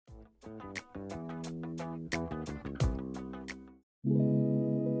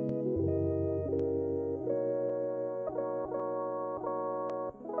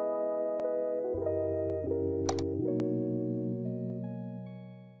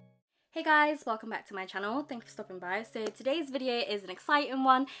Hey guys, welcome back to my channel. Thanks for stopping by. So today's video is an exciting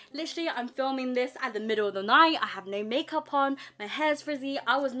one. Literally, I'm filming this at the middle of the night. I have no makeup on, my hair's frizzy.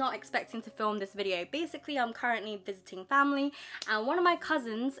 I was not expecting to film this video. Basically, I'm currently visiting family and one of my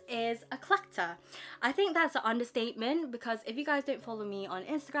cousins is a collector. I think that's an understatement because if you guys don't follow me on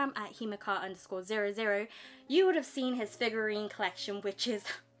Instagram at himaka_00, you would have seen his figurine collection, which is,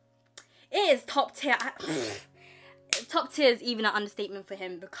 it is top tier. Top tier is even an understatement for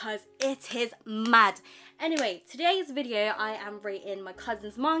him because it is mad. Anyway, today's video I am rating my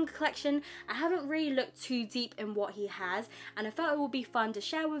cousin's manga collection. I haven't really looked too deep in what he has and I thought it would be fun to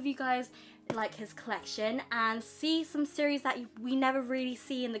share with you guys like his collection and see some series that we never really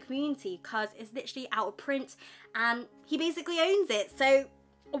see in the community because it's literally out of print and he basically owns it, so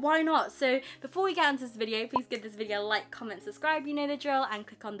why not? So before we get into this video, please give this video a like, comment, subscribe, you know the drill, and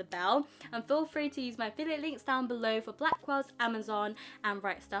click on the bell. And feel free to use my affiliate links down below for Blackwell's, Amazon, and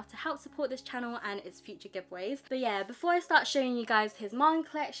Right Stuff to help support this channel and its future giveaways. But yeah, before I start showing you guys his manga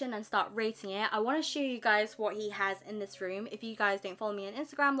collection and start rating it, I want to show you guys what he has in this room. If you guys don't follow me on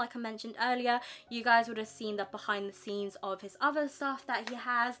Instagram, like I mentioned earlier, you guys would have seen the behind the scenes of his other stuff that he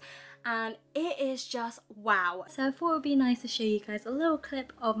has. And it is just wow. So I thought it would be nice to show you guys a little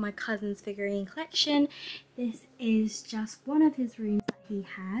clip of my cousin's figurine collection. This is just one of his rooms that he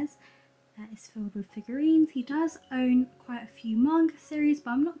has that is filled with figurines. He does own quite a few manga series,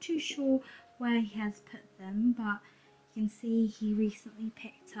 but I'm not too sure where he has put them. But you can see he recently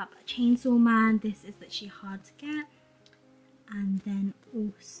picked up a Chainsaw Man. This is literally hard to get. And then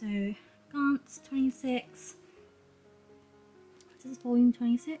also Gantz 26. This is volume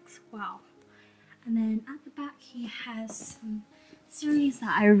 26. Wow. And then at the back he has some series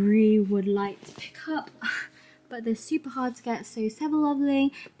that I really would like to pick up but they're super hard to get. So Seven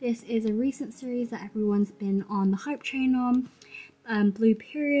Leveling, this is a recent series that everyone's been on the hype train on. Blue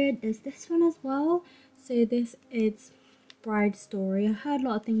Period is this one as well. So this is Bride Story. I heard a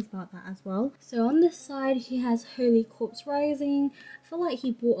lot of things about that as well. So on this side he has Holy Corpse Rising. I feel like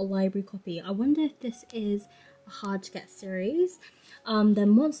he bought a library copy. I wonder if this is hard to get series. Then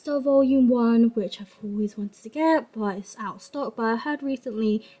Monster Volume 1, which I've always wanted to get but it's out of stock, but I heard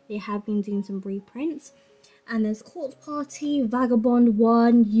recently they have been doing some reprints. And there's Corpse Party, Vagabond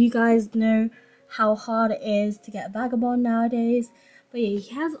 1. You guys know how hard it is to get Vagabond nowadays. But yeah,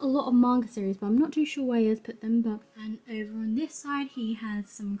 he has a lot of manga series but I'm not too sure where he has put them. But and over on this side he has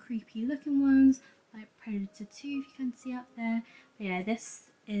some creepy looking ones like Predator 2 if you can see up there. But yeah, this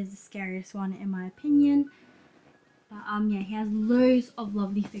is the scariest one in my opinion. But yeah, he has loads of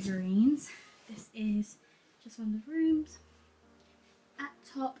lovely figurines. This is just one of the rooms. At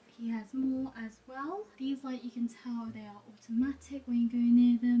top he has more as well. These, like, you can tell they are automatic when you go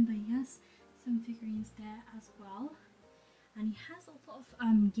near them, but he has some figurines there as well. And he has a lot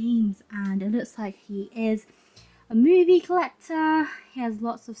of games, and it looks like he is a movie collector. He has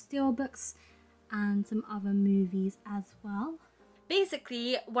lots of steelbooks and some other movies as well.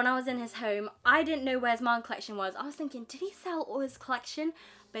 Basically, when I was in his home, I didn't know where his manga collection was. I was thinking, did he sell all his collection?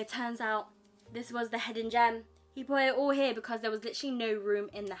 But it turns out this was the hidden gem. He put it all here because there was literally no room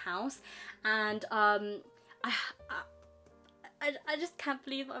in the house. And I just can't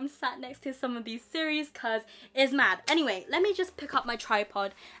believe I'm sat next to some of these series because it's mad. Anyway, let me just pick up my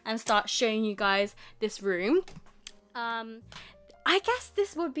tripod and start showing you guys this room. I guess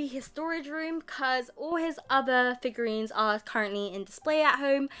this would be his storage room because all his other figurines are currently in display at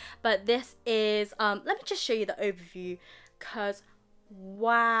home. But this is, let me just show you the overview because,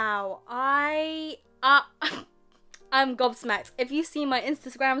 wow, I'm gobsmacked. If you see my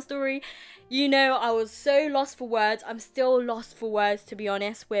Instagram story, you know I was so lost for words. I'm still lost for words, to be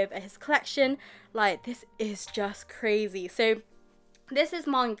honest, with his collection. Like, this is just crazy. So this is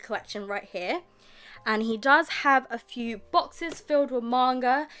manga collection right here. And he does have a few boxes filled with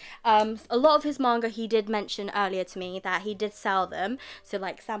manga. A lot of his manga he did mention earlier to me that he did sell them. So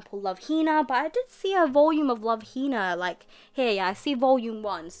like sample Love Hina, but I did see a volume of Love Hina like here. Yeah, I see volume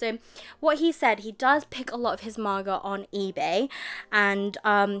 1. So what he said, he does pick a lot of his manga on eBay. And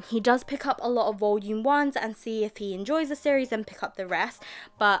he does pick up a lot of volume 1s and see if he enjoys the series and pick up the rest.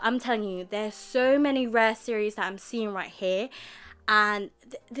 But I'm telling you, there's so many rare series that I'm seeing right here. And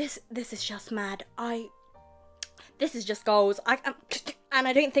this is just mad. This is just goals. And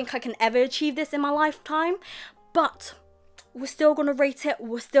I don't think I can ever achieve this in my lifetime. But we're still gonna rate it.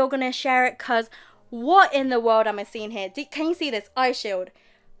 We're still gonna share it because what in the world am I seeing here? Can you see this eye shield?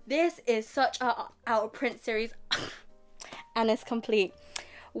 This is such a out of print series, and it's complete.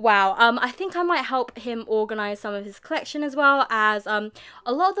 Wow, I think I might help him organize some of his collection, as well as a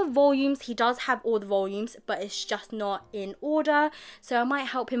lot of the volumes. He does have all the volumes, but it's just not in order, so I might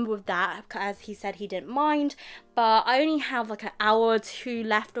help him with that, as he said he didn't mind. But I only have like an hour or two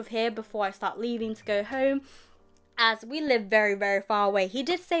left of here before I start leaving to go home, as we live very, very far away. He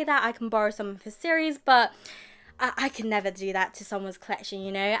did say that I can borrow some of his series, but I can never do that to someone's collection,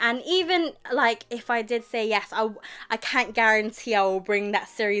 you know. And even like if I did say yes, I can't guarantee I will bring that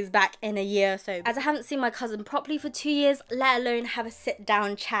series back in a year or so, as I haven't seen my cousin properly for 2 years, let alone have a sit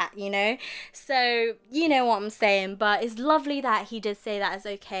down chat, you know. So you know what I'm saying. But it's lovely that he did say that is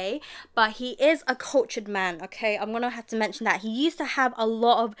okay. But he is a cultured man, okay. I'm gonna have to mention that. He used to have a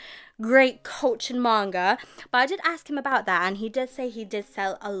lot of great cultured manga, but I did ask him about that, and he did say he did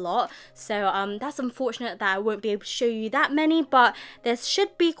sell a lot. So that's unfortunate that I won't be able to show you that many, but there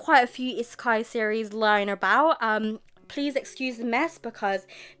should be quite a few isekai series lying about. Please excuse the mess, because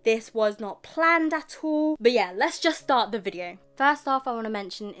this was not planned at all. But yeah, let's just start the video. First off, I want to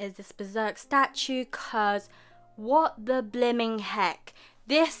mention is this Berserk statue, cause what the blimming heck.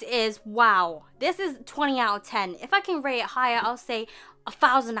 This is, wow, this is 20 out of 10. If I can rate it higher, I'll say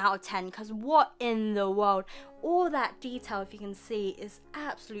 1,000 out of 10, because what in the world, all that detail, if you can see, is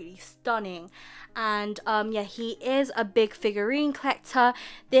absolutely stunning. And yeah, he is a big figurine collector.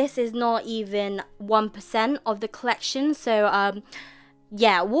 This is not even 1% of the collection, so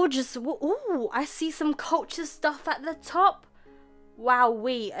yeah, we'll just, ooh, I see some culture stuff at the top.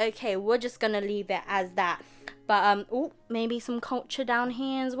 Wowee. Okay, we're just gonna leave it as that. But oh, maybe some culture down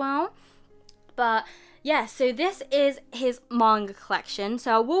here as well. But yeah, so this is his manga collection.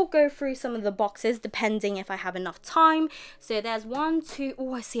 So I will go through some of the boxes depending if I have enough time. So there's 1, 2,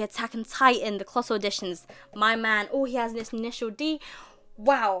 oh, I see Attack on Titan, the Colossal Editions. My man, oh, he has this initial D.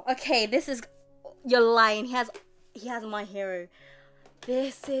 Wow, okay, this is, you're lying. He has My Hero.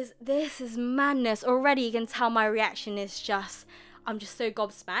 This is madness. Already you can tell my reaction is just, I'm just so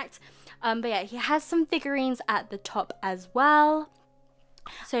gobsmacked. But yeah, he has some figurines at the top as well.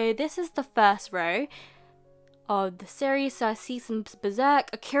 So this is the first row of the series. So I see some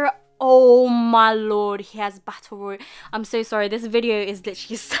Berserk, Akira. Oh my lord, he has Battle Royale. I'm so sorry, this video is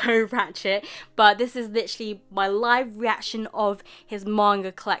literally so ratchet, but this is literally my live reaction of his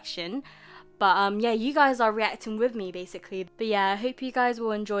manga collection. But yeah, you guys are reacting with me basically. But yeah, I hope you guys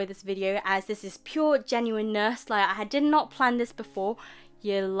will enjoy this video, as this is pure genuineness. Like, I did not plan this before.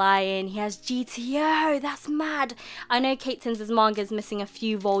 You're lying. He has GTO. That's mad. I know Kate Tins's manga is missing a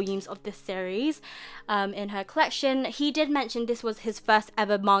few volumes of this series in her collection. He did mention this was his first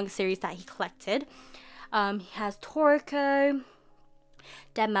ever manga series that he collected. He has Toriko,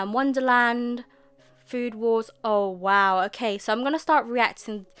 Dead Man Wonderland, Food Wars. Oh wow. Okay, so I'm going to start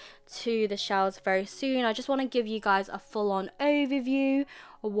reacting to the shells very soon. I just want to give you guys a full-on overview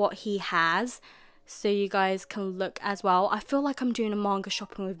of what he has, so you guys can look as well. I feel like I'm doing a manga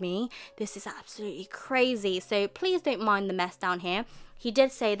shopping with me. This is absolutely crazy. So please don't mind the mess down here. He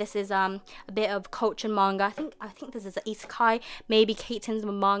did say this is a bit of culture manga. I think this is an isekai. Maybe Kate Tins's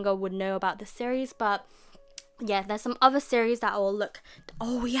manga would know about this series, but yeah, there's some other series that will look.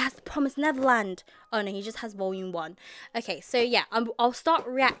 Oh, he has The Promised Neverland. Oh no, he just has volume 1. Okay, so yeah, I'll start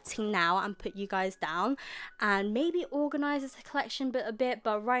reacting now and put you guys down, and maybe organize this collection bit a bit.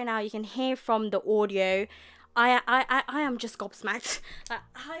 But right now, you can hear from the audio, I am just gobsmacked.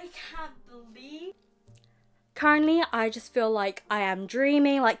 I can't believe. Currently, I just feel like I am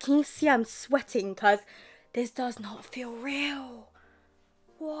dreaming. Like, can you see I'm sweating? Because this does not feel real.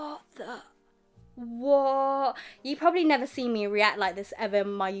 What the? What? You probably never see me react like this ever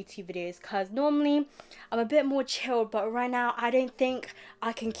in my YouTube videos, because normally I'm a bit more chilled, but right now I don't think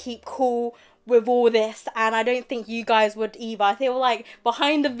I can keep cool with all this, and I don't think you guys would either. I feel like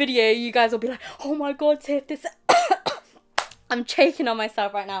behind the video you guys will be like, oh my god, Tiff, this I'm choking on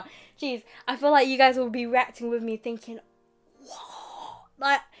myself right now. Jeez, I feel like you guys will be reacting with me thinking, whoa,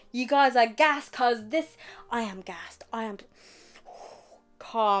 like you guys are gassed, because this, I am gassed. I am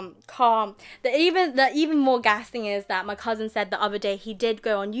calm. The even more gas thing is that my cousin said the other day he did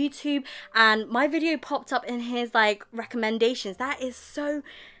go on YouTube and my video popped up in his like recommendations. That's so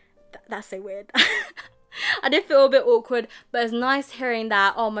weird. I did feel a bit awkward, but it's nice hearing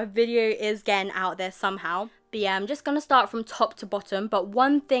that, oh, my video is getting out there somehow. But yeah, I'm just gonna start from top to bottom. But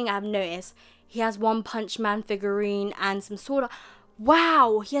one thing I've noticed, he has One Punch Man figurine and some sort of,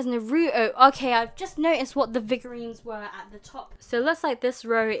 wow, he has Naruto. Okay, I've just noticed what the figurines were at the top. So it looks like this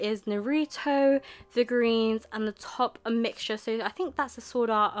row is Naruto figurines, and the top a mixture. So I think that's a Sword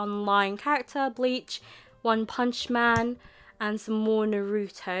Art Online character, Bleach, One Punch Man, and some more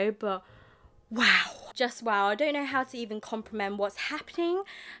Naruto. But wow, Just wow. I don't know how to even comprehend what's happening,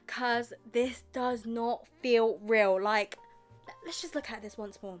 because this does not feel real. Like, let's just look at this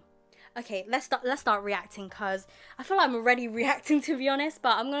once more. Okay, let's start reacting, because I feel like I'm already reacting, to be honest,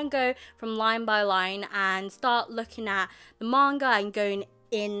 but I'm gonna go from line by line and start looking at the manga and going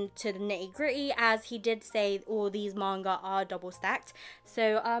into the nitty gritty, as he did say all these manga are double stacked.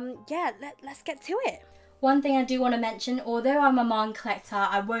 So yeah, let's get to it. One thing I do want to mention, although I'm a manga collector,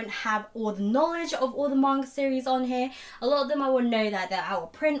 I won't have all the knowledge of all the manga series on here. A lot of them I will know that they're out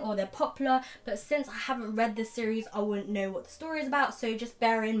of print or they're popular, but since I haven't read this series, I wouldn't know what the story is about, so just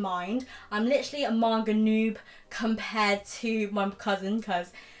bear in mind, I'm literally a manga noob compared to my cousin,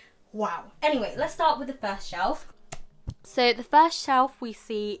 because wow. Anyway, let's start with the first shelf. So the first shelf we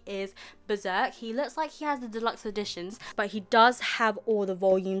see is Berserk. He looks like he has the deluxe editions, but he does have all the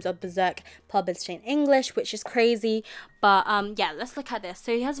volumes of Berserk published in English, which is crazy. But yeah, let's look at this.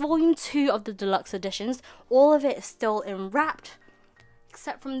 So he has volume 2 of the deluxe editions. All of it is still wrapped,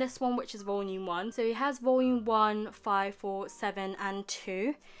 except from this one, which is volume 1. So he has volume 1, 5, 4, 7 and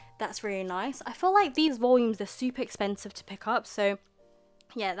 2. That's really nice. I feel like these volumes are super expensive to pick up, so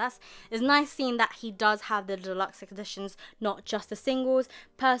yeah, it's nice seeing that he does have the deluxe editions, not just the singles.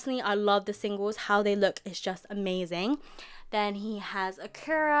 Personally, I love the singles. How they look is just amazing. Then he has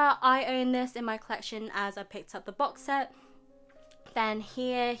Akira. I own this in my collection as I picked up the box set. Then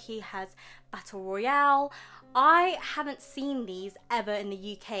here he has Battle Royale. I haven't seen these ever in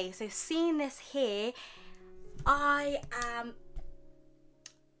the UK, so seeing this here, I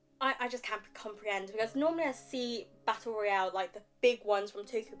just can't comprehend, because normally I see Battle Royale, like the big ones from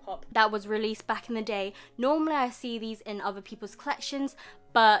Tokyo Pop that was released back in the day. Normally I see these in other people's collections,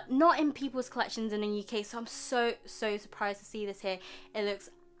 but not in people's collections in the UK, so I'm so surprised to see this here. It looks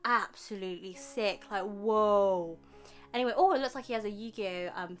absolutely sick, like whoa. Anyway, oh, it looks like he has a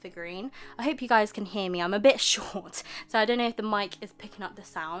Yu-Gi-Oh figurine. I hope you guys can hear me. I'm a bit short, so I don't know if the mic is picking up the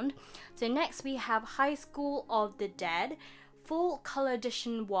sound. So next we have High School of the Dead. Full color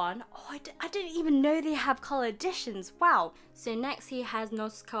edition 1. Oh, I didn't even know they have color editions. Wow. So next he has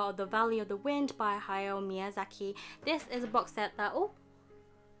Nausicaa of the Valley of the Wind by Hayao Miyazaki. This is a box set that, oh,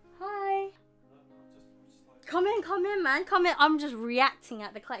 hi. Come in, man. Come in. I'm just reacting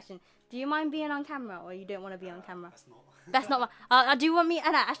at the collection. Do you mind being on camera, or you don't want to be on camera? That's not. I do want me,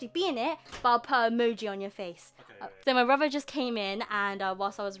 and actually be in it, but I'll put an emoji on your face. Okay, so my brother just came in, and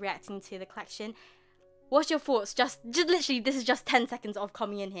whilst I was reacting to the collection, what's your thoughts? Just literally, this is just 10 seconds of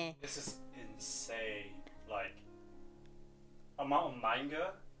coming in here. This is insane. Like, amount of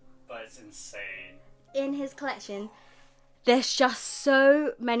manga, but it's insane. In his collection, there's just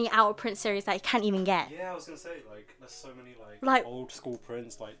so many out of print series that you can't even get. Yeah, I was gonna say, like, there's so many like old school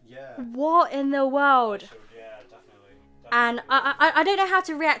prints. Like, yeah. What in the world? Yeah, definitely. And I don't know how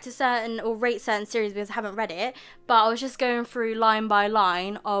to react to certain or rate certain series because I haven't read it, but I was just going through line by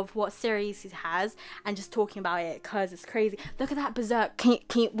line of what series he has and just talking about it, because it's crazy. Look at that Berserk.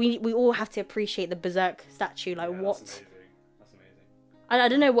 We all have to appreciate the Berserk statue. Like, yeah, what? That's amazing. That's amazing. I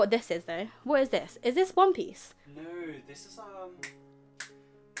don't know what this is though. What is this? Is this One Piece? No, this is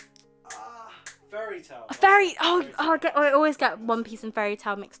Fairy Tail. I always get One Piece and Fairy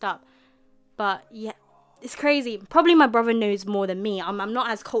Tail mixed up. But yeah, it's crazy. Probably my brother knows more than me. I'm not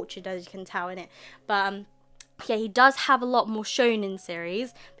as cultured, as you can tell in it. But yeah, he does have a lot more shonen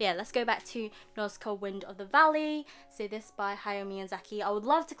series. But yeah, let's go back to Nausicaa Wind of the Valley. So this by Hayao Miyazaki. I would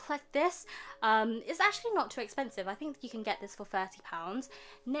love to collect this. It's actually not too expensive. I think you can get this for £30.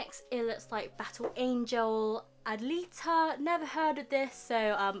 Next, it looks like Battle Angel Alita. Never heard of this,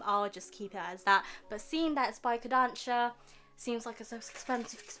 so I'll just keep it as that. But seeing that it's by Kodansha, seems like it's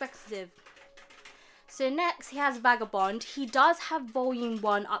expensive. So next he has Vagabond. He does have volume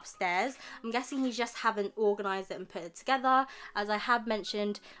 1 upstairs. I'm guessing he just haven't organised it and put it together. As I have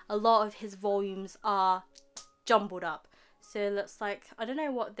mentioned, a lot of his volumes are jumbled up. So it looks like, I don't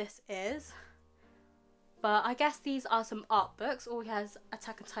know what this is, but I guess these are some art books. Or he has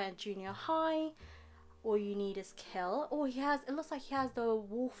Attack on Titan Junior High. All You Need Is Kill. Or he has, it looks like he has the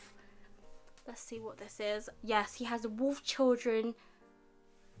Wolf. Let's see what this is. Yes, he has the Wolf Children.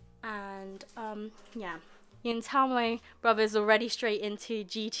 And yeah, you can tell my brother's already straight into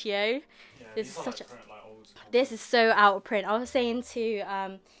GTO. Yeah, this is such print, like, old school. This is so out of print. I was saying to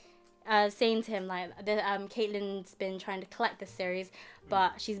him, like, Caitlin's been trying to collect this series,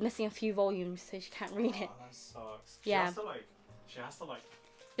 but she's missing a few volumes, so she can't read it. That sucks. Yeah. She has to like.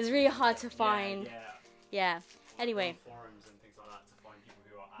 It's really hard to find. Yeah. Anyway. Forums and things like that to find people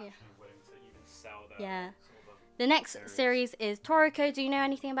who are actually willing to even sell their. Yeah. The next series is Toriko. Do you know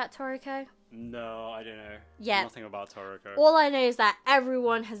anything about Toriko? No, I don't know. Yeah. Nothing about Toriko. All I know is that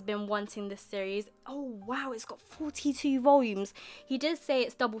everyone has been wanting this series. Oh wow, it's got 42 volumes. He did say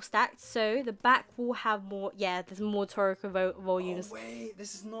it's double stacked, so the back will have more. Yeah, there's more Toriko volumes. Oh wait,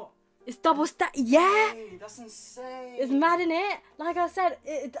 this is not. It's double stacked. Yeah. Hey, that's insane. It's mad, in it. Like I said,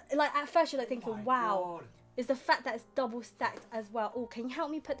 like at first you're like thinking, my wow. God. It's the fact that it's double stacked as well. Oh, can you help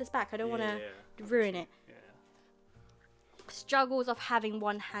me put this back? I don't want to ruin it. Yeah. Struggles of having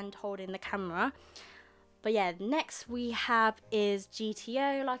one hand holding the camera. But yeah, next we have is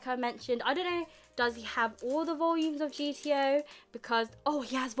GTO, like I mentioned. I don't know, does he have all the volumes of GTO? Because, oh,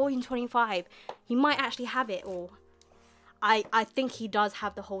 he has volume 25. He might actually have it all. I think he does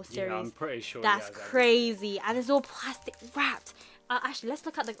have the whole series. Yeah, I'm pretty sure. That's crazy. And it's all plastic wrapped. Actually, let's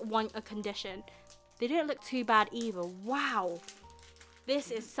look at the condition. They didn't look too bad either. Wow.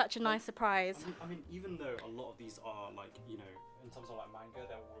 This is such a nice surprise. I mean, even though a lot of these are like, you know, in terms of like manga,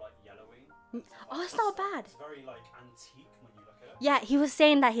 they're all like yellowing. Oh, it's not bad. It's very like antique when you look at it. Yeah, he was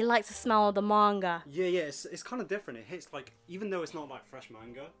saying that he likes the smell of the manga. Yeah, it's kind of different. It hits like, even though it's not like fresh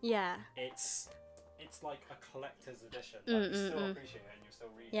manga, Yeah. it's like a collector's edition. Like, you still appreciate it and you still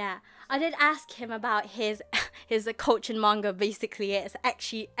read it. Yeah, I did ask him about his culture manga. Basically, it's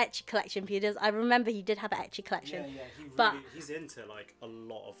ecchi collection. I remember he did have an ecchi collection. Yeah, he's into like a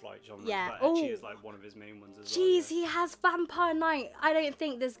lot of like genres. Yeah. But ecchi is like one of his main ones as well. Jeez, he has Vampire Knight. I don't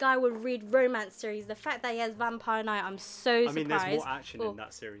think this guy would read romance series. The fact that he has Vampire Knight, I'm so surprised. I mean, there's more action in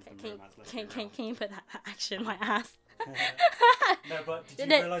that series than romance. Can you put that action in my ass? No, but did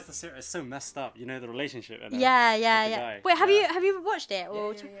you realise the series is so messed up? You know, the relationship in it. Yeah. Wait, have you watched it?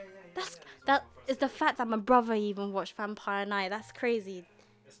 Or Yeah. that is the fact that my brother even watched Vampire Knight. That's crazy.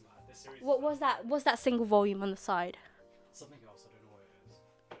 It's mad. This series What was that? What's that single volume on the side? something else. I don't know what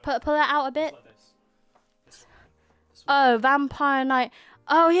it is. Pull that out a bit. Like this. This one. Oh, Vampire Knight.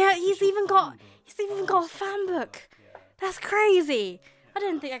 Oh yeah, he's even got a fan book. Yeah. That's crazy. I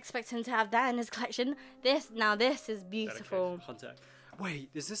didn't expect him to have that in his collection. This is beautiful. Wait,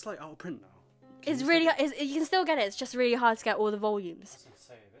 is this like out of print now? It's really, you can still get it. It's just really hard to get all the volumes. This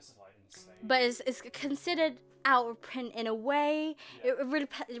is like insane. But it's considered out of print in a way. Yeah.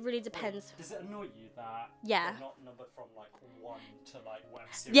 It really depends. Does it annoy you that Yeah. they're not numbered from like 1 to like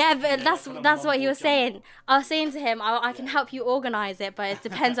whatever series? Yeah, but that's what he was saying. I was saying to him, I can help you organize it, but it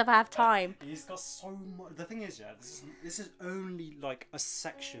depends if I have time. He's got so much. The thing is, yeah, this is only like a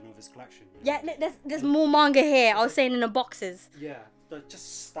section of his collection. Yeah, there's more manga here. I was saying in the boxes. Yeah, they're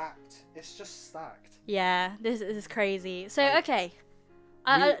just stacked. It's just stacked. Yeah, this is crazy. So okay,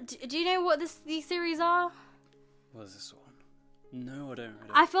 do you know what these series are? What is this one? No, I don't.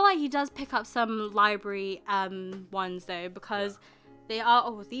 I feel like he does pick up some library ones though, because they are.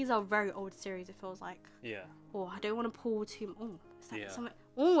 Oh, these are very old series. It feels like. Yeah. Oh, I don't want to pull too. Oh, is that something?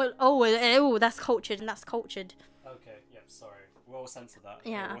 Yeah. Oh, that's cultured, and that's cultured. Okay. Yep. Sorry. We'll censor that.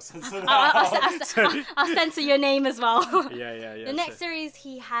 Yeah. We'll censor that. I'll censor your name as well. Yeah. The next series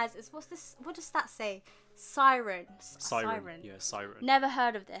he has is what's this? What does that say? Siren. Yeah, Siren. Never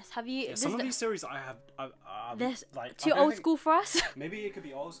heard of this. Have you? Yeah, some of these series I have. This like too old school for us. Maybe it could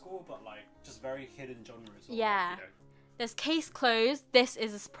be old school, but like just very hidden genres. Or, Yeah. Like, you know. There's Case Closed. This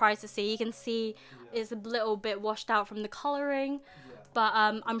is a surprise to see. You can see it's a little bit washed out from the coloring, but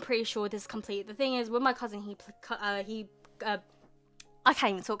I'm pretty sure this is complete. The thing is, with my cousin, I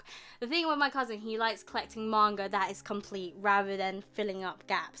can't even talk. The thing with my cousin, he likes collecting manga that is complete rather than filling up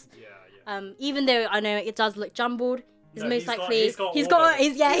gaps. Yeah. Even though I know it does look jumbled, it's most likely he's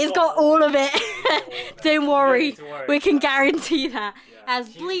got all of it. Don't worry, we can guarantee that. Yeah. As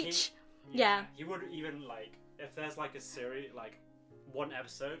Bleach, he would even like if there's like a series like one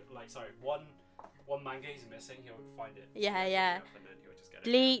episode, like sorry, one manga he's missing, he would find it. Yeah. And then he would just get it.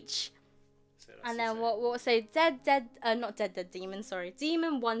 Bleach. So And then what say not Dead Demon, sorry,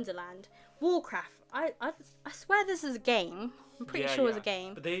 Demon Wonderland, Warcraft. I swear this is a game. I'm pretty sure it's a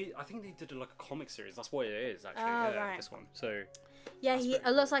game. But I think they did like a comic series. That's what it is actually. Right. This one. So Yeah,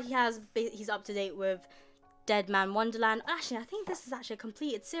 it looks like he's up to date with Dead Man Wonderland. Actually, I think this is actually a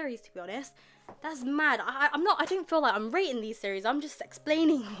completed series, to be honest. That's mad. I don't feel like I'm rating these series. I'm just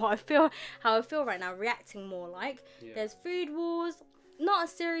explaining how I feel right now, reacting more like. Yeah. There's Food Wars. Not a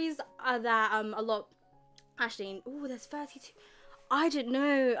series that a lot. Actually, there's 32. I didn't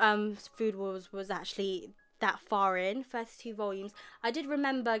know Food Wars was actually that far in. 32 volumes. I did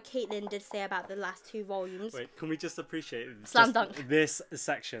remember Caitlin did say about the last 2 volumes. wait, can we just appreciate Slam dunk. This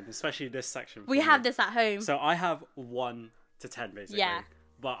section, especially this section? We have this at home. So I have 1 to 10 basically. Yeah.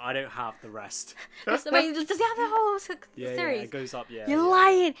 but I don't have the rest. Wait, does he have the whole series? Yeah, it goes up. Yeah, You're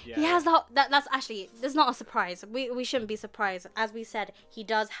lying. Yeah. He has the whole, that's actually, that's not a surprise. We shouldn't be surprised. As we said, he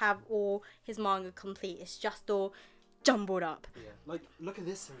does have all his manga complete. It's just all jumbled up. Yeah, like look at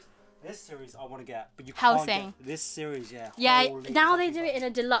this series. This series I want to get, but you Hellsing. can't get this series. Yeah. Yeah, holy now they fucking do it in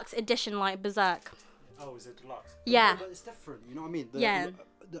a deluxe edition like Berserk. Oh, is it deluxe? Yeah. But it's different. You know what I mean?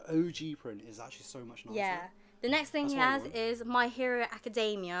 The OG print is actually so much nicer. Yeah. The next thing he has is My Hero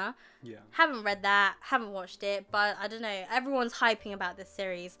Academia. Yeah. Haven't read that, haven't watched it, but I don't know. Everyone's hyping about this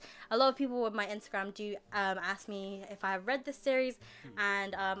series. A lot of people on my Instagram do ask me if I have read this series,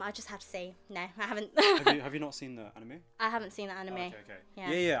 and I just have to say no, I haven't. have you not seen the anime? I haven't seen the anime. Oh,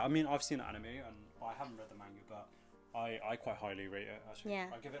 okay. Yeah. I mean, I've seen the anime, and I haven't read the manga, but I quite highly rate it. Actually, yeah.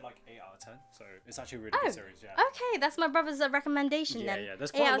 I give it like 8 out of 10. So it's actually a really good series. Yeah. Okay, that's my brother's recommendation then. Yeah.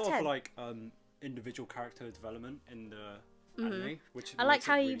 There's quite a lot of like individual character development in the anime, which I like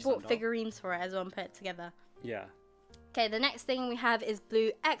how really you bought figurines for it as well and put it together. Yeah. Okay, the next thing we have is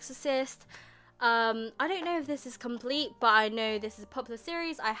Blue Exorcist. I don't know if this is complete, but I know this is a popular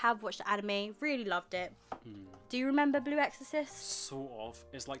series. I have watched the anime, really loved it. Do you remember Blue Exorcist? Sort of.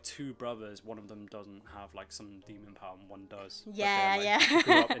 It's like two brothers. One of them doesn't have like some demon power, and one does. Yeah,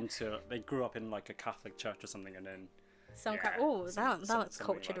 They grew up in like a Catholic church or something, and then. That looks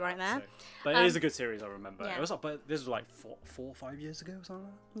cultured like right there. So. But it is a good series, I remember. Yeah. It was but this was like 4 or 5 years ago or something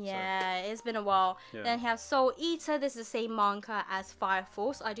like that. Yeah, it's been a while. Yeah. Then you have Soul Eater. This is the same manga as Fire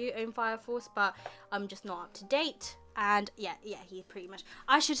Force. I do own Fire Force, but I'm just not up to date. And yeah, he pretty much.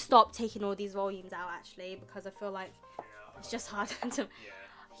 I should stop taking all these volumes out actually, because I feel like it's just hard to.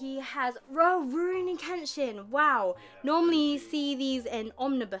 He has Rurouni Kenshin. Wow. Normally you see these in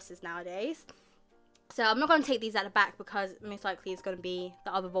omnibuses nowadays. So I'm not going to take these at the back because most likely it's going to be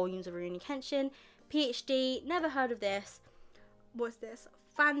the other volumes of Rurouni Kenshin. PhD, never heard of this. What's this?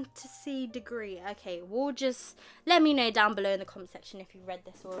 Fantasy degree. Okay, we'll just let me know down below in the comment section if you read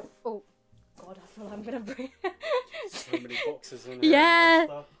this or. Oh, God, I feel like I'm going to break. So many boxes in here. Yeah. And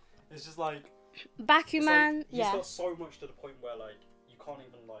stuff. It's just like. Bakuman. Like, he's got so much to the point where like you can't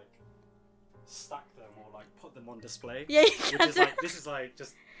even like stack them or like put them on display. Yeah. Which is like this is like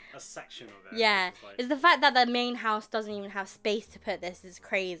just a section of it. Yeah, it's it's the fact that the main house doesn't even have space to put this is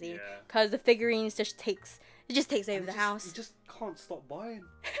crazy. Because the figurines just takes over the house. He just can't stop buying.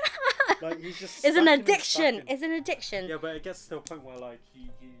 Like he's just. It's an addiction. It's an addiction. Yeah, but it gets to a point where like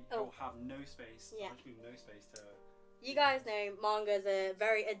he'll have no space. Yeah. No space to. You guys know manga is a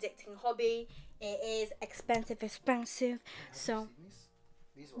very addicting hobby. It is expensive. So.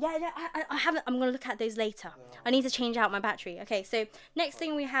 Yeah, I haven't. I'm gonna look at those later. I need to change out my battery. Okay, so next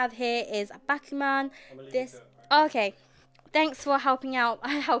thing we have here is Bakuman. Okay, thanks for helping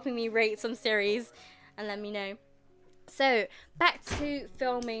me rate some series, and let me know. So back to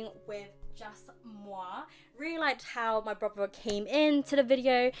filming with just moi. Really liked how my brother came into the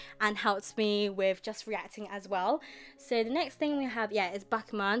video and helped me with just reacting as well. So the next thing we have, is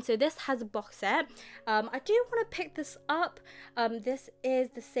Bakuman. So this has a box set. I do want to pick this up. This is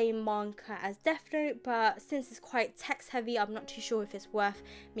the same manga as Death Note, but since it's quite text heavy, I'm not too sure if it's worth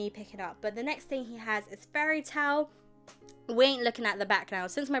me picking up. But the next thing he has is Fairy Tail. We ain't looking at the back now.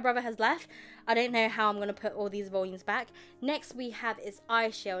 Since my brother has left, I don't know how I'm going to put all these volumes back. Next we have is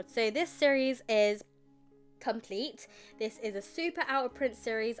Eye Shield. So this series is complete. This is a super out of print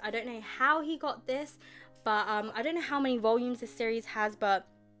series. I don't know how he got this, but I don't know how many volumes this series has, but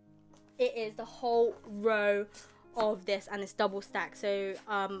it is the whole row of this and it's double stacked. So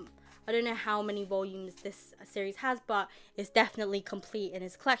I don't know how many volumes this series has, but it's definitely complete in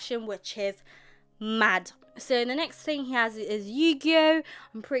his collection, which is mad. So the next thing he has is Yu-Gi-Oh!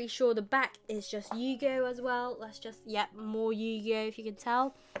 I'm pretty sure the back is just Yu-Gi-Oh! As well. Let's just, more Yu-Gi-Oh! If you can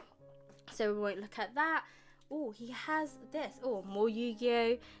tell. So we won't look at that. Oh, he has this. Oh, more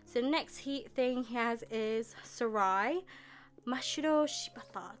Yu-Gi-Oh! So the next thing he has is Sarai Mashiro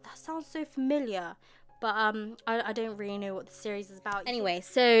Shibata. That sounds so familiar, but I don't really know what the series is about. Anyway,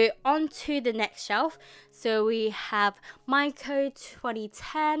 so on to the next shelf. So we have Maiko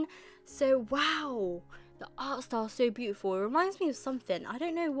 2010. So wow, the art style is so beautiful. It reminds me of something. I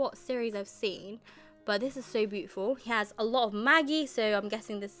don't know what series I've seen, but this is so beautiful. He has a lot of Maggie, so I'm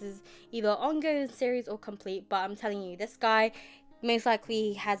guessing this is either ongoing series or complete, but I'm telling you, this guy, most likely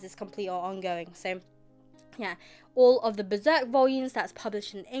he has this complete or ongoing. So yeah, all of the Berserk volumes that's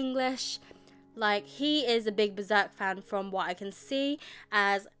published in English. Like, he is a big Berserk fan from what I can see,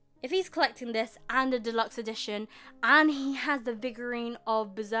 as if he's collecting this and the deluxe edition and he has the figurine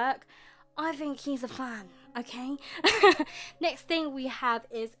of Berserk, I think he's a fan, okay? Next thing we have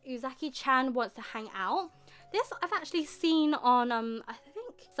is Uzaki-chan Wants to Hang Out. This I've actually seen on, I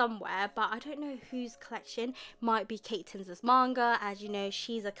think somewhere, but I don't know whose collection. Might be Kate Tins's Manga. As you know,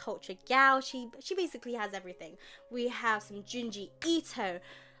 she's a cultured gal. She basically has everything. We have some Junji Ito.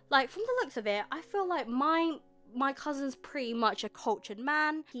 Like, from the looks of it, I feel like my cousin's pretty much a cultured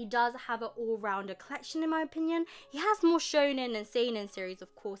man. He does have an all-rounder collection, in my opinion. He has more shonen and seinen series,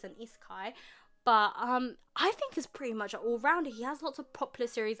 of course, and isekai, but I think he's pretty much an all-rounder. He has lots of popular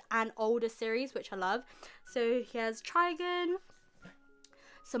series and older series, which I love. So he has Trigun,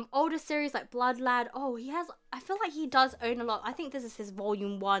 some older series like Blood Lad. Oh, he has, I feel like he does own a lot. I think this is his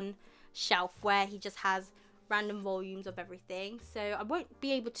volume 1 shelf where he just has random volumes of everything, so I won't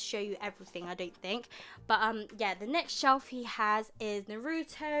be able to show you everything, I don't think. But yeah, the next shelf he has is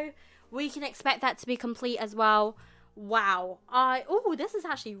Naruto. We can expect that to be complete as well. Wow. Oh, this is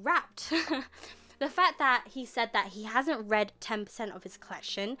actually wrapped. The fact that he said that he hasn't read 10% of his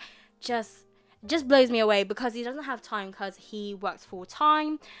collection just blows me away, because he doesn't have time because he works full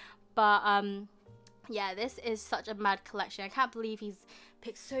time. But yeah, this is such a mad collection. I can't believe he's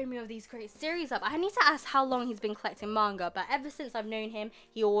picked so many of these great series up. I need to ask how long he's been collecting manga, but ever since I've known him,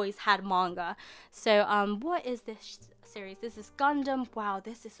 he always had manga. So what is this series? This is Gundam. Wow,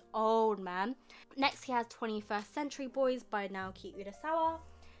 this is old, man. Next he has 21st Century Boys by Naoki Urasawa.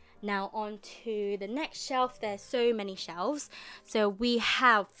 Now on to the next shelf. There's so many shelves. So we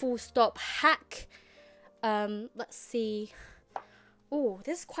have Full Stop Hack. Let's see. Oh,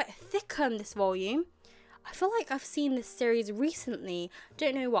 this is quite a thick this volume. I feel like I've seen this series recently,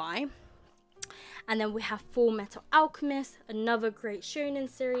 don't know why. And then we have Full Metal Alchemist, another great shonen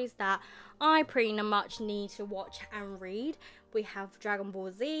series that I pretty much need to watch and read. We have Dragon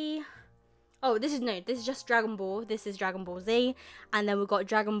Ball Z. Oh, this is just Dragon Ball. This is Dragon Ball Z. And then we've got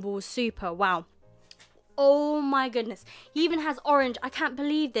Dragon Ball Super. Wow. Oh my goodness, he even has orange. I can't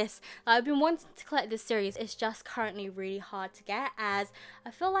believe this. I've been wanting to collect this series. It's just currently really hard to get, as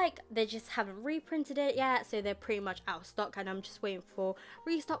I feel like they just haven't reprinted it yet, so they're pretty much out of stock and I'm just waiting for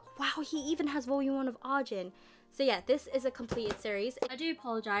restock. Wow, he even has volume 1 of Arjun. So yeah, this is a completed series. I do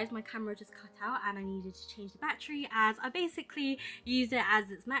apologise, my camera just cut out and I needed to change the battery, as I basically used it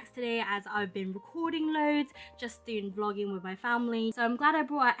as its max today, as I've been recording loads, just doing vlogging with my family. So I'm glad I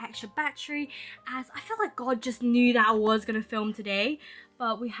brought an extra battery, as I feel like God just knew that I was going to film today.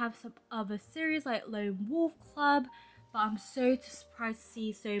 But we have some other series like Lone Wolf Club, but I'm so surprised to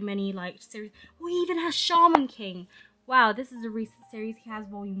see so many like series. Oh, he even has Shaman King. Wow, this is a recent series. He has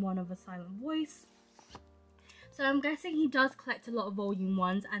volume 1 of A Silent Voice. So I'm guessing he does collect a lot of volume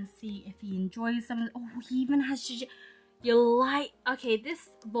 1s and see if he enjoys some. Oh, he even has okay, this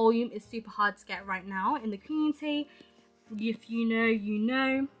volume is super hard to get right now in the community. If you know, you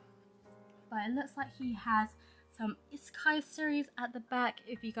know. But it looks like he has some isekai series at the back,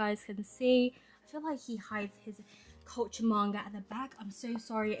 if you guys can see. I feel like he hides his culture manga at the back. I'm so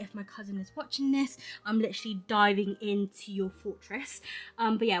sorry if my cousin is watching this. I'm literally diving into your fortress.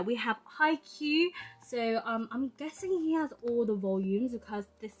 But yeah, we have Haikyuu. So I'm guessing he has all the volumes, because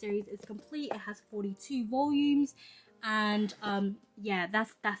this series is complete. It has 42 volumes, and yeah,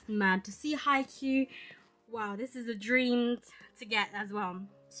 that's mad to see Haikyuu. Wow, this is a dream to get as well.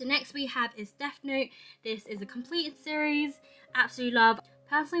 So next we have is Death Note. This is a completed series. Absolutely love.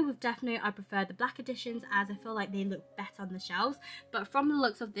 Personally, with Death Note, I prefer the black editions, as I feel like they look better on the shelves. But from the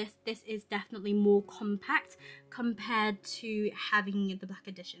looks of this is definitely more compact compared to having the black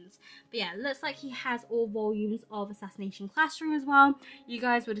editions. But yeah, looks like he has all volumes of Assassination Classroom as well. You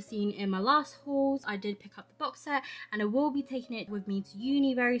guys would have seen in my last hauls, I did pick up the box set, and I will be taking it with me to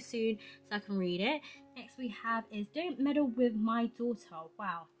uni very soon so I can read it. Next we have is Don't Meddle With My Daughter.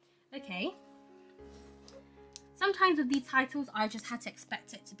 Wow. Okay. Sometimes with these titles, I just had to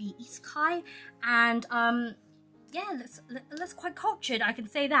expect it to be isekai, and yeah, that's quite cultured, I can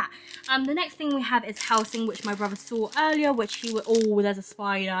say that. The next thing we have is Housing, which my brother saw earlier, which he would, oh, there's a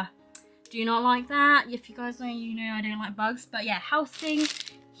spider. Do you not like that? If you guys know, you know I don't like bugs. But yeah, Housing,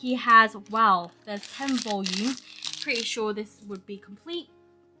 he has, wow, there's 10 volumes. Pretty sure this would be complete.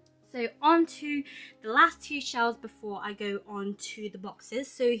 So on to the last 2 shelves before I go on to the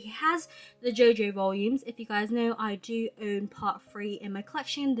boxes. So he has the JoJo volumes. If you guys know, I do own part 3 in my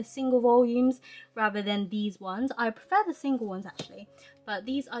collection, the single volumes rather than these ones. I prefer the single ones actually, but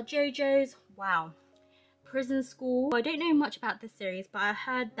these are JoJo's. Wow. Prison School. I don't know much about this series, but I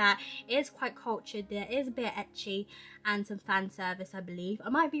heard that it is quite cultured. There is a bit ecchi and some fan service, I believe. I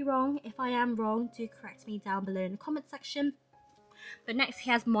might be wrong. If I am wrong, do correct me down below in the comment section. But next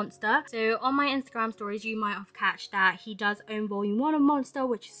he has Monster. So on my Instagram stories you might have catched that he does own volume 1 of Monster,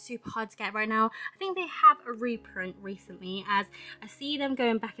 which is super hard to get right now. I think they have a reprint recently, as I see them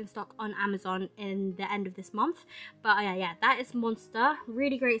going back in stock on Amazon in the end of this month. But yeah, that is Monster.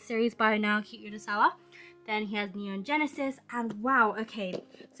 Really great series by Naoki Urasawa. Then he has Neon Genesis, and wow, okay,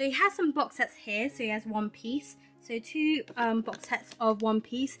 so he has some box sets here. So he has One Piece, so 2 box sets of One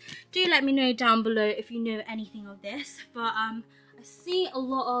Piece. Do let me know down below if you know anything of this. But I see a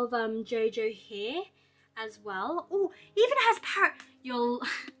lot of JoJo here as well. Oh, even has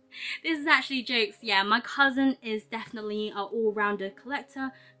this is actually jokes. Yeah, my cousin is definitely an all-rounder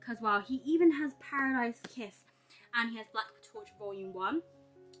collector, because wow, he even has Paradise Kiss, and he has Black Torch Volume 1.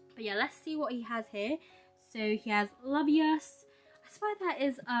 But yeah, let's see what he has here. So he has Lovius. I swear that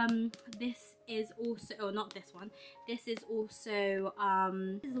is this is also, oh, not this one, this is also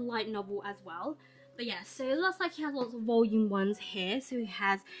this is a light novel as well. But yeah, so it looks like he has lots of volume 1s here. So he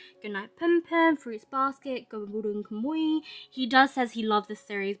has Goodnight Pim Pim, Fruits Basket, Gobudun Kamui. He says he loves this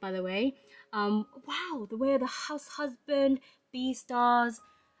series, by the way. Wow, The Way of the House Husband, Beastars.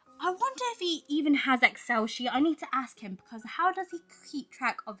 I wonder if he even has Excel sheet. I need to ask him, because how does he keep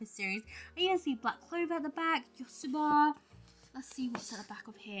track of his series? I even see Black Clover at the back, Yosuba. Let's see what's at the back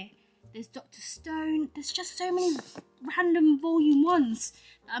of here. There's Dr. Stone. There's just so many random volume 1s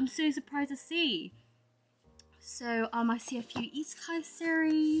that I'm so surprised to see. So I see a few Isekai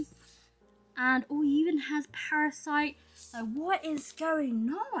series, and oh, he even has Parasite. Like, what is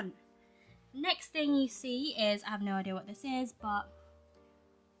going on? Next thing you see is, I have no idea what this is, but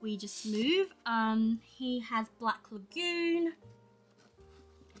we just move. He has Black Lagoon,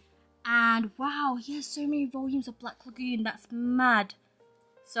 and wow, he has so many volumes of Black Lagoon. That's mad.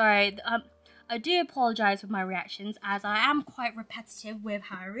 Sorry, I do apologize for my reactions, as I am quite repetitive with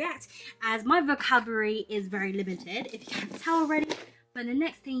how I react, as my vocabulary is very limited, if you can't tell already. But the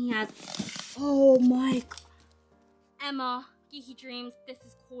next thing he has, oh my god, Emma, Geeky Dreams, This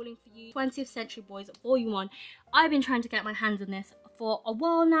Is Calling For You, 20th Century Boys Volume 1. I've been trying to get my hands on this for a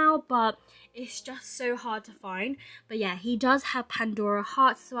while now, but it's just so hard to find. But yeah, he does have Pandora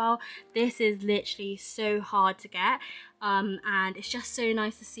Hearts as well. This is literally so hard to get, and it's just so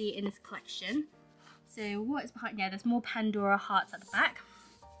nice to see in this collection. So what is behind? Yeah, there's more Pandora Hearts at the back.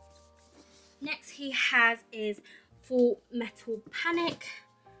 Next he has is Full Metal Panic.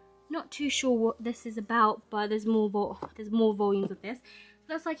 Not too sure what this is about, but there's more volumes of this.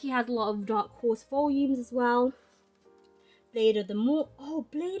 Looks like he has a lot of Dark Horse volumes as well. Blade of the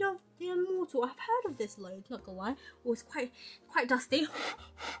Immortal. I've heard of this loads, not gonna lie. Oh, it's quite dusty.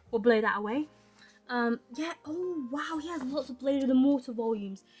 We'll blow that away. Yeah, oh wow, he has lots of Blade of the Immortal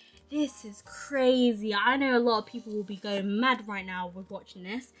volumes. This is crazy. I know a lot of people will be going mad right now with watching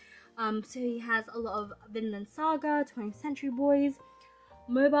this. So he has a lot of Vinland Saga, 20th Century Boys,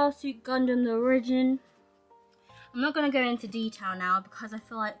 Mobile Suit Gundam The Origin. I'm not going to go into detail now, because I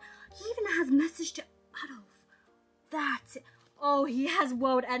feel like he even has Message to Adolf. Oh, he has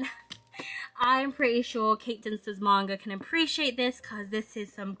World End. I'm pretty sure Kate Dunster's manga can appreciate this, because this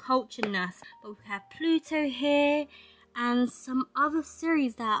is some cultureness. But we have Pluto here, and some other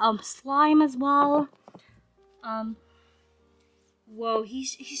series that Slime as well. Whoa,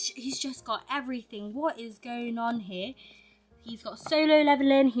 he's just got everything. What is going on here? He's got Solo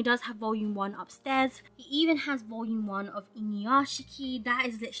Leveling. He does have volume 1 upstairs. He even has volume 1 of Inuyashiki. That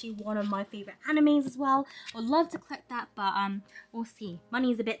is literally one of my favorite animes as well. I'd love to collect that, but we'll see.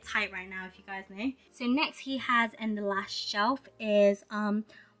 Money's a bit tight right now, if you guys know. So next he has in the last shelf is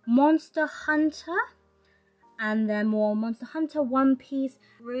Monster Hunter. And then more Monster Hunter, One Piece,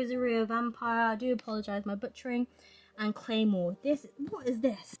 Rosary of Vampire. I do apologize, my butchering. And Claymore. What is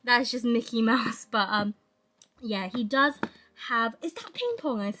this? That's just Mickey Mouse, but yeah, he does have, is that ping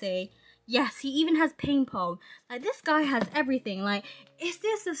pong I say? Yes, he even has ping pong. Like, this guy has everything. Like, is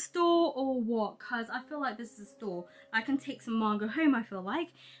this a store or what? Because I feel like this is a store. I can take some manga home, I feel like.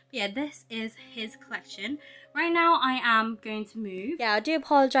 But yeah, this is his collection. Right now, I am going to move. Yeah, I do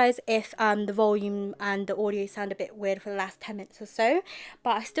apologise if the volume and the audio sound a bit weird for the last 10 minutes or so.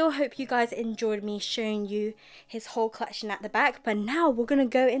 But I still hope you guys enjoyed me showing you his whole collection at the back. But now we're going to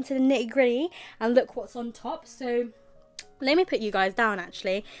go into the nitty gritty and look what's on top. So let me put you guys down,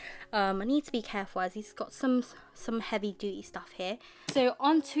 actually. I need to be careful, as he's got some heavy duty stuff here. So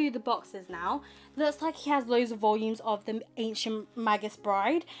onto the boxes now. Looks like he has loads of volumes of the Ancient Magus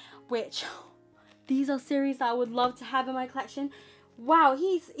Bride, which these are series that I would love to have in my collection. Wow,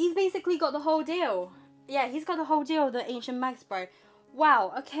 he's basically got the whole deal. Yeah, he's got the whole deal of the Ancient Magus Bride.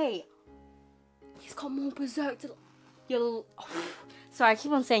 Wow, okay. He's got more Berserk to... Sorry, I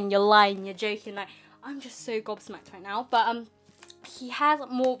keep on saying you're lying, you're joking. Like, I'm just so gobsmacked right now. But he has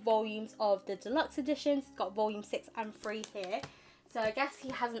more volumes of the deluxe editions. He's got volume 6 and 3 here. So I guess he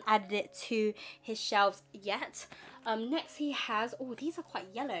hasn't added it to his shelves yet. Next he has, oh, these are quite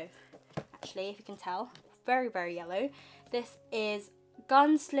yellow, actually, if you can tell. Very, very yellow. This is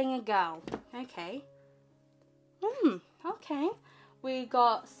Gunslinger Girl. Okay. Okay. We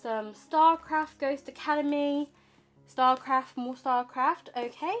got some StarCraft Ghost Academy. StarCraft, more StarCraft.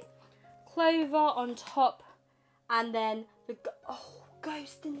 Okay. Clover on top. And then the, oh,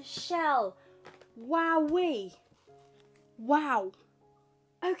 Ghost in the Shell. Wowee. Wow.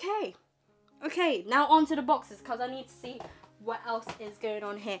 Okay. Okay, now onto the boxes because I need to see what else is going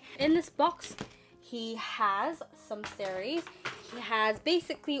on here. In this box, he has some series. He has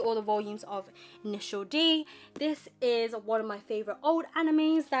basically all the volumes of Initial D. This is one of my favorite old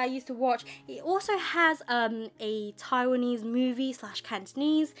animes that I used to watch. It also has a Taiwanese movie /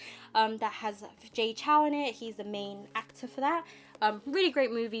 Cantonese that has Jay Chow in it. He's the main actor for that. Really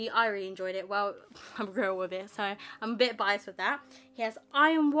great movie. I really enjoyed it. Well, I'm a girl with it, so I'm a bit biased with that. He has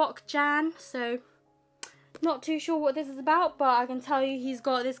Iron Walk Jan, so not too sure what this is about, but I can tell you he's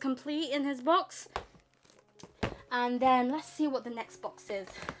got this complete in his box. And then let's see what the next box is.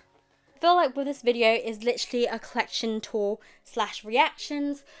 I feel like with this video is literally a collection tour /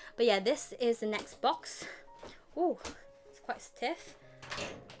 reactions. But yeah, this is the next box. Oh, it's quite stiff.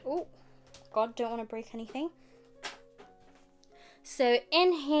 Oh, God, don't want to break anything. So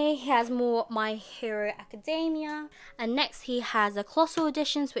in here he has more My Hero Academia, and next he has the Colossal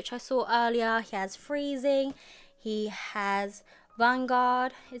editions, which I saw earlier. He has Freezing, he has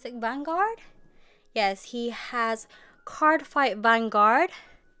Vanguard. Is it Vanguard? Yes, he has Card Fight Vanguard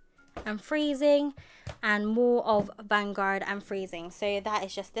and Freezing, and more of Vanguard and Freezing. So that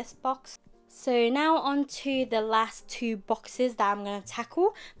is just this box. So now on to the last 2 boxes that I'm going to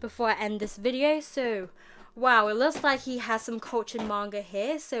tackle before I end this video. So wow, it looks like he has some cultured manga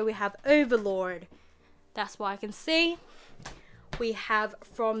here. So we have Overlord. That's what I can see. We have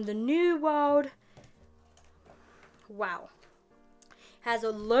From the New World. Wow. Has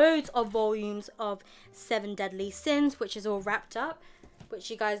loads of volumes of 7 Deadly Sins, which is all wrapped up. Which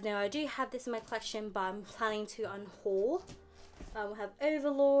you guys know I do have this in my collection, but I'm planning to unhaul. We have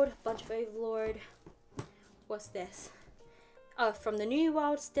Overlord, a bunch of Overlord. What's this? Oh, From the New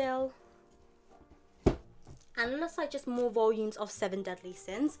World still. And it looks like just more volumes of 7 Deadly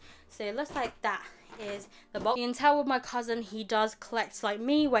Sins. So it looks like that is the box. You can tell with my cousin, he does collect like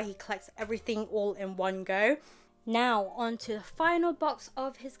me, where he collects everything all in one go. Now on to the final box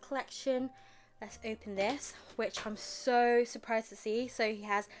of his collection. Let's open this, which I'm so surprised to see. So he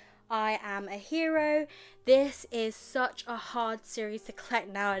has I Am a Hero. This is such a hard series to collect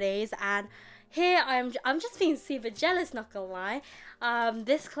nowadays, and here I'm just being super jealous, not gonna lie.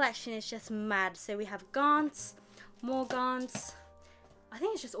 This collection is just mad. So we have Gantz, more Gantz. I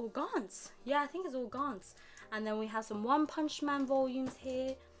think it's just all Gantz. Yeah, I think it's all Gantz. And then we have some One Punch Man volumes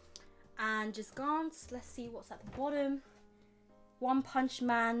here, and just Gantz. Let's see what's at the bottom. One Punch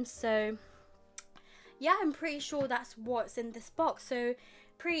Man. So yeah, I'm pretty sure that's what's in this box. So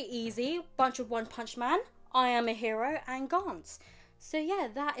pretty easy. Bunch of One Punch Man, I Am a Hero, and Gantz. So yeah,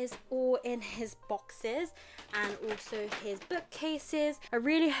 that is all in his boxes and also his bookcases. I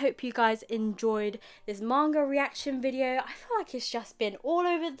really hope you guys enjoyed this manga reaction video. I feel like it's just been all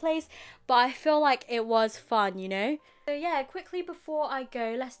over the place, but I feel like it was fun, you know? So yeah, quickly before I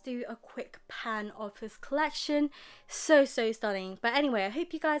go, let's do a quick pan of his collection. So stunning. But anyway, I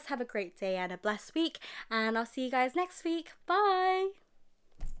hope you guys have a great day and a blessed week, and I'll see you guys next week. Bye!